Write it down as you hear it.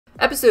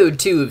Episode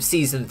 2 of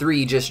Season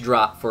 3 just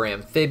dropped for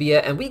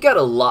Amphibia, and we got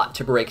a lot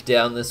to break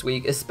down this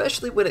week,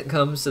 especially when it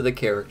comes to the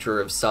character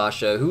of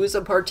Sasha, who is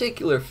a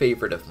particular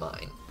favorite of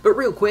mine. But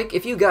real quick,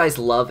 if you guys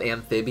love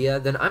Amphibia,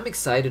 then I'm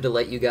excited to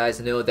let you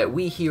guys know that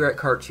we here at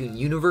Cartoon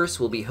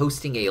Universe will be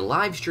hosting a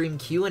livestream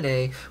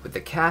Q&A with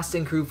the cast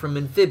and crew from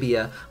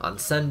Amphibia on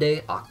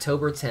Sunday,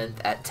 October 10th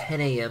at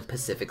 10 AM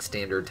Pacific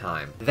Standard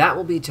Time. That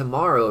will be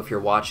tomorrow if you're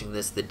watching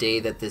this the day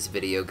that this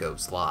video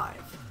goes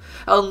live.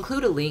 I'll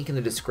include a link in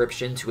the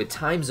description to a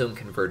time zone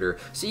converter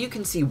so you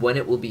can see when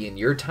it will be in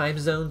your time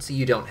zone so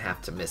you don't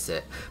have to miss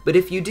it. But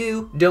if you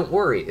do, don't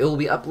worry, it will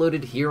be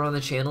uploaded here on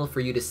the channel for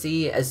you to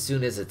see as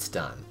soon as it's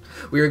done.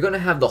 We are going to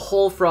have the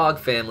whole Frog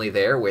family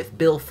there with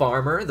Bill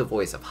Farmer, the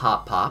voice of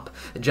Hop Pop,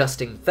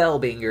 Justin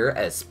Felbinger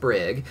as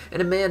Sprig,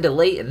 and Amanda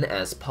Layton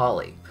as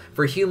Polly.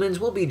 For humans,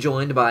 we'll be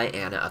joined by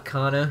Anna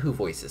Akana, who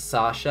voices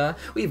Sasha.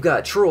 We've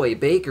got Troy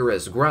Baker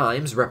as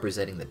Grimes,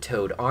 representing the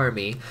Toad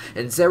Army,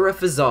 and Zara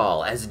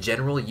Fazal as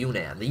General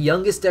Yunnan, the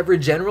youngest ever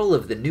general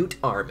of the Newt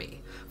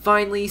Army.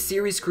 Finally,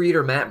 series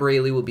creator Matt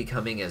Braley will be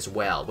coming as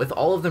well, with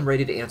all of them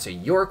ready to answer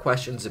your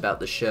questions about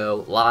the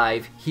show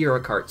live here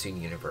at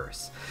Cartoon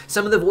Universe.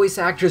 Some of the voice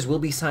actors will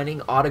be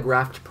signing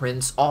autographed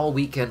prints all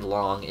weekend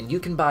long, and you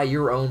can buy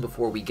your own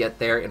before we get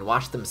there and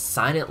watch them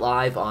sign it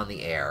live on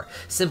the air.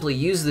 Simply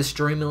use the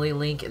Streamily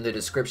link in the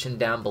description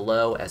down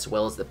below, as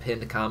well as the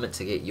pinned comment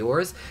to get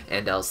yours,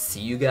 and I'll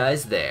see you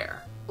guys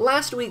there.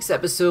 Last week's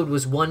episode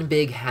was one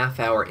big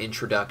half-hour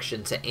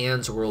introduction to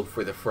Anne's world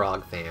for the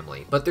Frog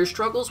family, but their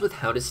struggles with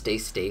how to stay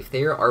safe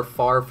there are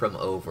far from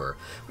over,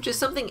 which is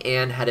something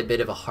Anne had a bit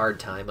of a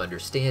hard time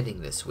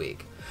understanding this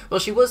week.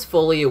 While she was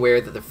fully aware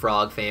that the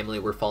Frog family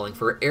were falling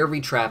for every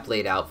trap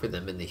laid out for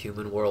them in the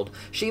human world,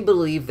 she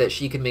believed that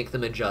she could make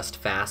them adjust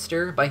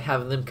faster by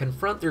having them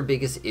confront their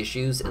biggest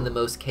issues in the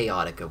most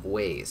chaotic of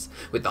ways,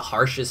 with the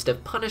harshest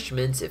of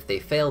punishments if they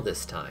fail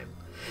this time.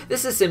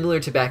 This is similar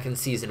to back in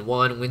Season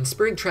 1 when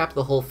Sprig trapped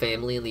the whole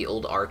family in the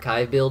old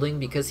archive building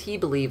because he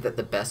believed that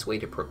the best way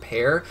to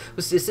prepare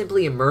was to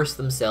simply immerse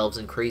themselves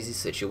in crazy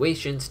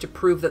situations to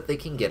prove that they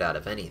can get out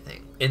of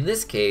anything. In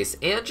this case,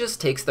 Anne just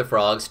takes the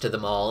frogs to the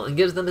mall and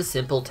gives them a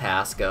simple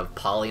task of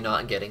Polly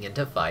not getting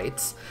into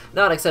fights,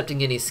 not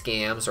accepting any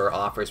scams or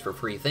offers for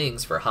free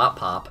things for Hop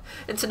Pop,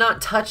 and to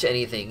not touch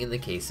anything in the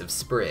case of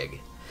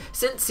Sprig.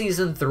 Since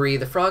Season 3,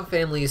 the Frog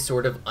family is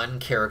sort of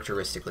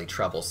uncharacteristically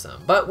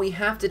troublesome, but we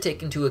have to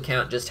take into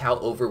account just how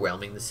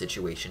overwhelming the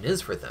situation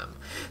is for them.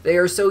 They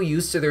are so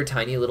used to their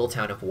tiny little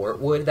town of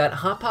Wartwood that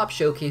Hop Pop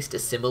showcased a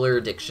similar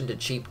addiction to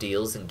cheap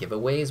deals and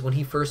giveaways when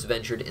he first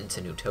ventured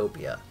into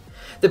Newtopia.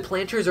 The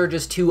planters are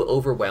just too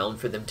overwhelmed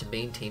for them to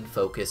maintain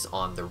focus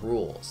on the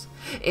rules.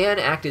 Anne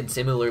acted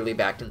similarly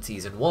back in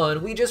Season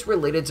 1, we just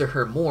related to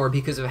her more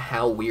because of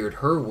how weird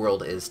her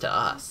world is to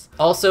us.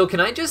 Also, can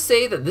I just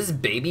say that this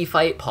baby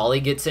fight Polly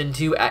gets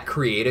into at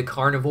Create a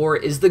Carnivore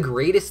is the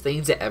greatest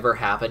thing to ever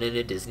happen in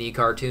a Disney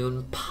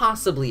cartoon,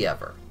 possibly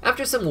ever.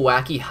 After some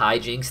wacky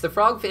hijinks, the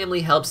Frog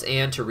family helps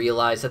Anne to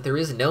realize that there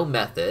is no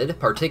method,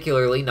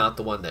 particularly not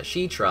the one that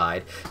she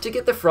tried, to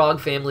get the Frog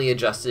family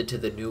adjusted to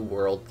the new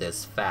world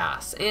this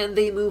fast, and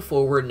they move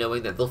forward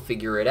knowing that they'll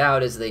figure it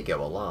out as they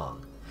go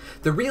along.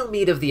 The real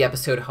meat of the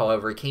episode,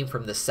 however, came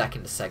from the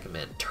second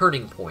segment,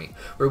 Turning Point,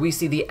 where we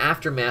see the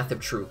aftermath of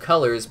True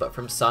Colors, but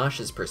from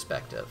Sasha's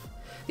perspective.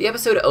 The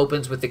episode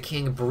opens with the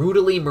king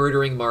brutally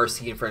murdering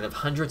Marcy in front of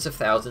hundreds of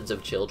thousands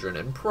of children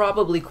and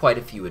probably quite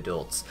a few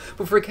adults,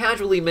 before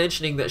casually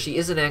mentioning that she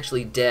isn't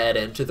actually dead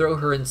and to throw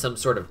her in some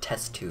sort of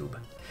test tube.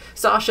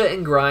 Sasha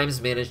and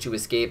Grimes manage to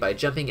escape by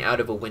jumping out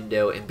of a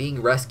window and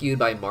being rescued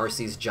by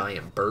Marcy's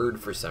giant bird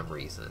for some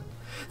reason.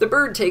 The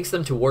bird takes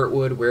them to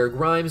Wartwood, where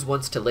Grimes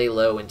wants to lay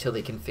low until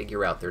they can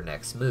figure out their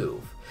next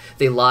move.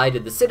 They lie to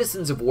the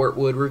citizens of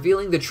Wartwood,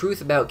 revealing the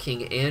truth about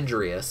King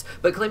Andreas,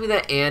 but claiming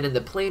that Anne and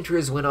the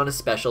planters went on a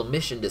special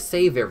mission to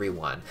save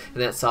everyone,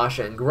 and that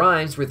Sasha and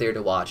Grimes were there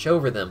to watch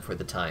over them for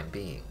the time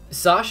being.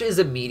 Sasha is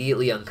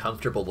immediately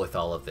uncomfortable with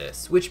all of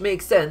this, which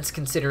makes sense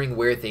considering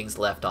where things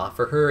left off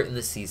for her in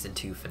the Season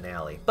 2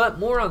 finale, but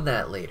more on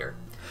that later.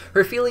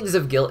 Her feelings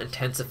of guilt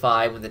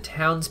intensify when the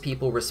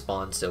townspeople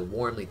respond so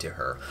warmly to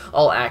her,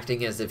 all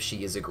acting as if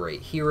she is a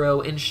great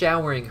hero and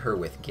showering her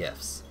with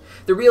gifts.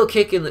 The real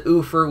kick in the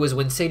oofer was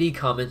when Sadie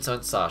comments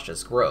on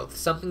Sasha's growth,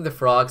 something the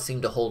frogs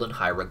seem to hold in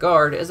high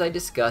regard, as I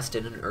discussed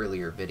in an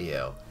earlier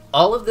video.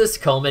 All of this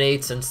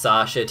culminates in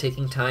Sasha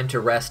taking time to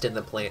rest in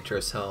the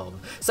planter's home,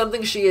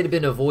 something she had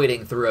been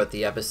avoiding throughout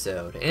the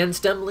episode, and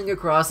stumbling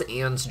across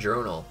Anne's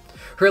journal.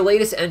 Her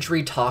latest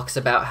entry talks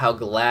about how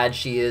glad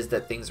she is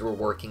that things were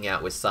working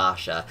out with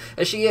Sasha,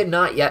 as she had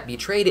not yet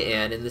betrayed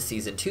Anne in the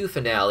Season 2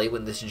 finale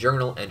when this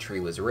journal entry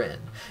was written,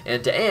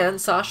 and to Anne,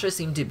 Sasha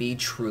seemed to be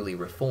truly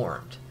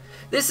reformed.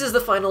 This is the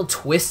final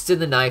twist in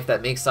the knife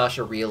that makes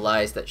Sasha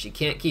realize that she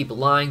can't keep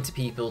lying to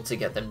people to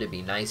get them to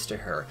be nice to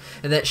her,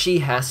 and that she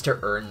has to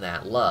earn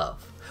that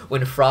love.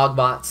 When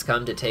Frogbots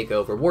come to take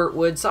over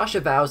Wartwood, Sasha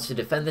vows to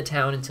defend the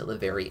town until the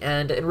very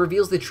end and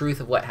reveals the truth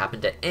of what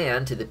happened to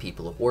Anne to the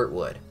people of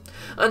Wartwood.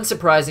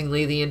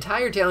 Unsurprisingly, the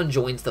entire town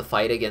joins the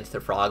fight against the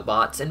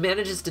Frogbots and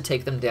manages to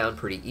take them down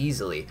pretty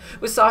easily,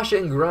 with Sasha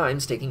and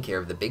Grimes taking care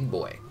of the big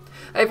boy.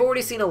 I've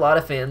already seen a lot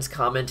of fans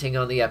commenting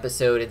on the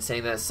episode and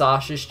saying that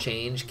Sasha's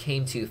change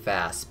came too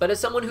fast, but as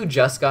someone who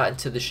just got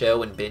into the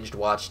show and binged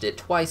watched it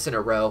twice in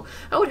a row,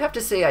 I would have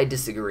to say I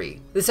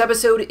disagree. This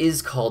episode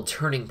is called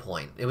Turning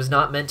Point. It was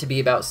not meant to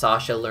be about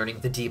Sasha learning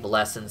the deep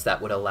lessons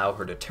that would allow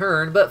her to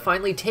turn, but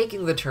finally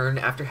taking the turn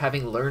after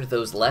having learned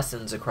those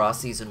lessons across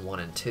Season 1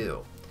 and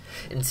 2.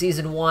 In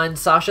Season 1,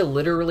 Sasha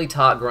literally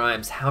taught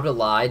Grimes how to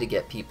lie to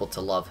get people to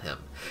love him.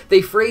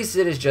 They phrased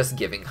it as just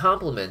giving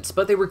compliments,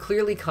 but they were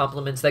clearly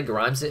compliments that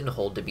Grimes didn't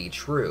hold to be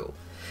true.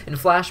 In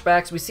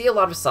flashbacks, we see a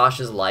lot of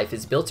Sasha's life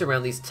is built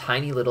around these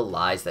tiny little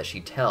lies that she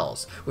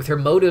tells, with her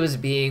motives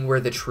being where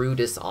the true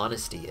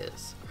dishonesty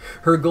is.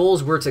 Her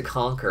goals were to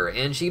conquer,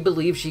 and she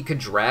believed she could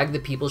drag the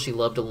people she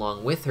loved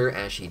along with her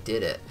as she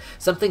did it.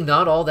 Something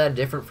not all that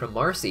different from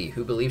Marcy,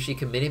 who believed she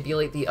could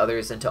manipulate the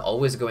others into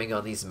always going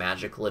on these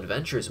magical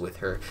adventures with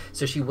her,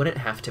 so she wouldn't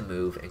have to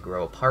move and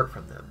grow apart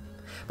from them.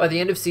 By the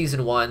end of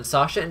Season 1,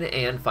 Sasha and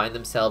Anne find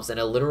themselves in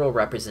a literal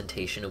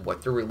representation of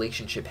what their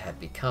relationship had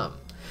become.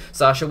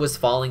 Sasha was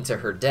falling to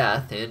her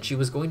death, and she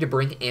was going to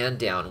bring Anne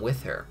down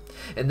with her.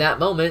 In that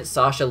moment,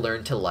 Sasha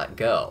learned to let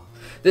go.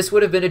 This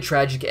would have been a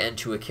tragic end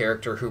to a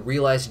character who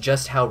realized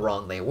just how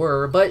wrong they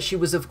were, but she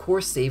was of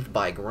course saved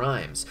by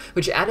Grimes,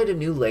 which added a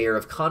new layer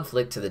of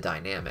conflict to the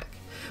dynamic.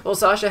 While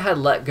Sasha had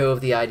let go of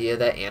the idea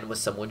that Anne was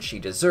someone she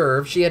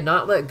deserved, she had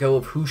not let go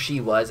of who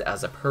she was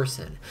as a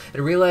person,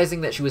 and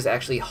realizing that she was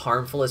actually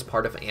harmful as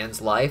part of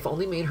Anne's life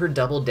only made her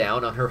double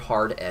down on her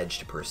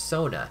hard-edged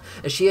persona,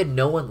 as she had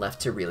no one left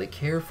to really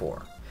care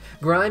for.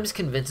 Grimes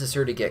convinces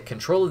her to get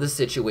control of the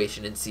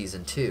situation in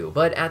Season 2,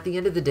 but at the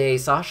end of the day,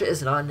 Sasha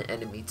is not an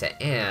enemy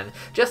to Anne,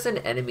 just an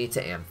enemy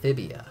to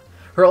Amphibia.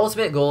 Her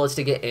ultimate goal is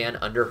to get Anne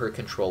under her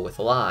control with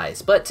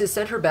lies, but to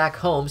send her back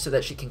home so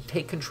that she can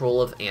take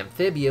control of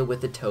Amphibia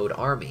with the Toad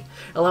Army,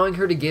 allowing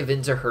her to give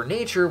in to her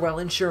nature while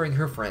ensuring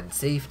her friend's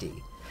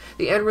safety.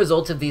 The end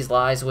result of these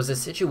lies was a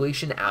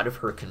situation out of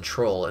her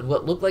control, and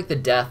what looked like the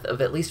death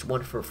of at least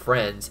one of her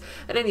friends,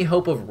 and any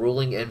hope of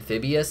ruling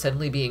Amphibia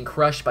suddenly being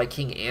crushed by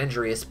King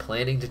Andrias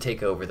planning to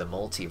take over the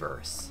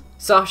multiverse.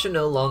 Sasha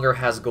no longer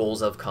has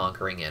goals of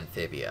conquering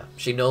Amphibia.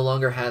 She no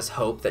longer has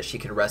hope that she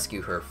can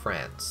rescue her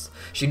friends.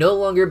 She no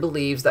longer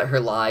believes that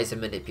her lies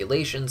and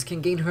manipulations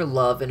can gain her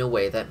love in a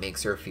way that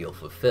makes her feel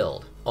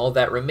fulfilled. All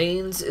that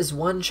remains is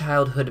one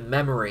childhood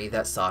memory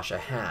that Sasha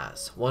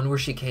has, one where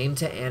she came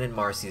to Anne and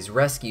Marcy's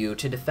rescue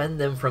to defend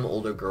them from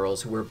older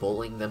girls who were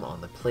bullying them on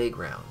the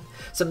playground,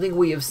 something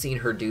we have seen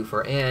her do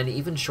for Anne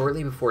even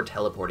shortly before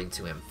teleporting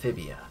to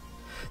Amphibia.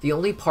 The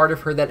only part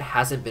of her that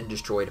hasn't been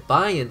destroyed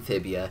by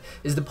Amphibia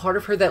is the part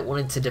of her that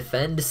wanted to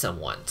defend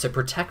someone, to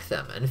protect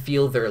them, and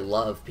feel their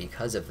love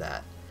because of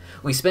that.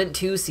 We spent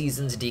 2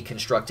 seasons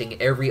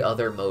deconstructing every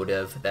other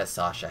motive that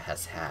Sasha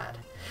has had.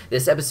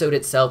 This episode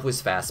itself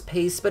was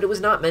fast-paced, but it was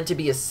not meant to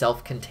be a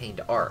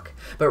self-contained arc,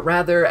 but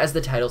rather, as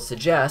the title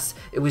suggests,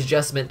 it was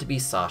just meant to be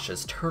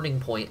Sasha's turning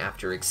point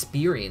after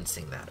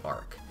experiencing that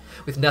arc.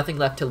 With nothing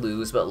left to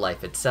lose but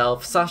life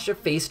itself, Sasha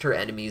faced her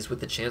enemies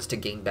with the chance to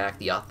gain back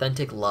the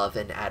authentic love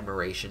and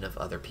admiration of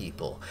other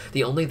people,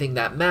 the only thing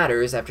that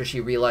matters after she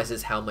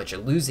realizes how much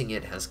losing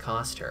it has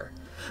cost her.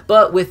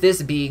 But with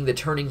this being the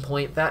turning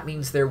point, that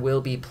means there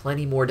will be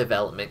plenty more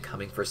development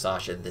coming for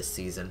Sasha this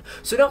season,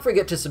 so don't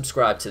forget to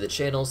subscribe to the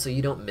channel so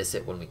you don't miss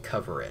it when we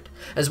cover it.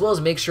 As well as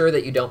make sure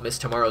that you don't miss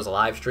tomorrow's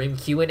livestream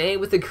Q&A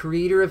with the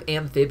creator of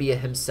Amphibia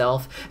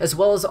himself, as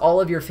well as all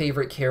of your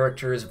favorite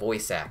characters'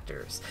 voice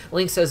actors.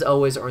 Links as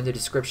always are in the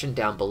description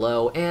down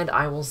below, and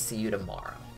I will see you tomorrow.